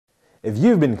If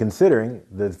you've been considering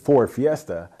the Ford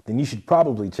Fiesta, then you should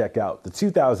probably check out the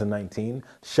 2019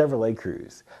 Chevrolet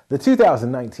Cruze. The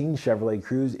 2019 Chevrolet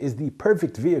Cruze is the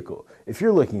perfect vehicle if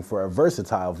you're looking for a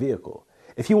versatile vehicle.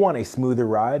 If you want a smoother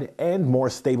ride and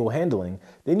more stable handling,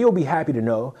 then you'll be happy to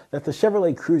know that the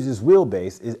Chevrolet Cruze's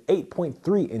wheelbase is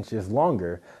 8.3 inches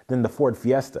longer than the Ford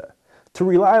Fiesta. To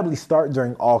reliably start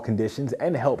during all conditions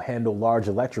and help handle large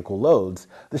electrical loads,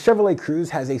 the Chevrolet Cruze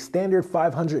has a standard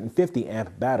 550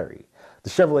 amp battery. The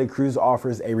Chevrolet Cruze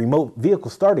offers a remote vehicle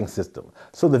starting system,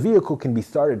 so the vehicle can be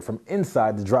started from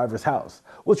inside the driver's house,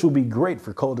 which will be great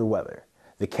for colder weather.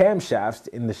 The camshafts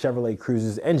in the Chevrolet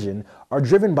Cruze's engine are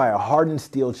driven by a hardened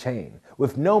steel chain,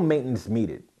 with no maintenance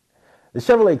needed. The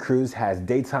Chevrolet Cruze has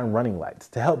daytime running lights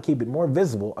to help keep it more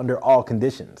visible under all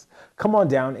conditions. Come on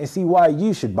down and see why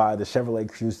you should buy the Chevrolet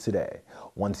Cruze today.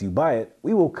 Once you buy it,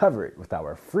 we will cover it with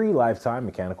our free lifetime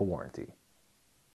mechanical warranty.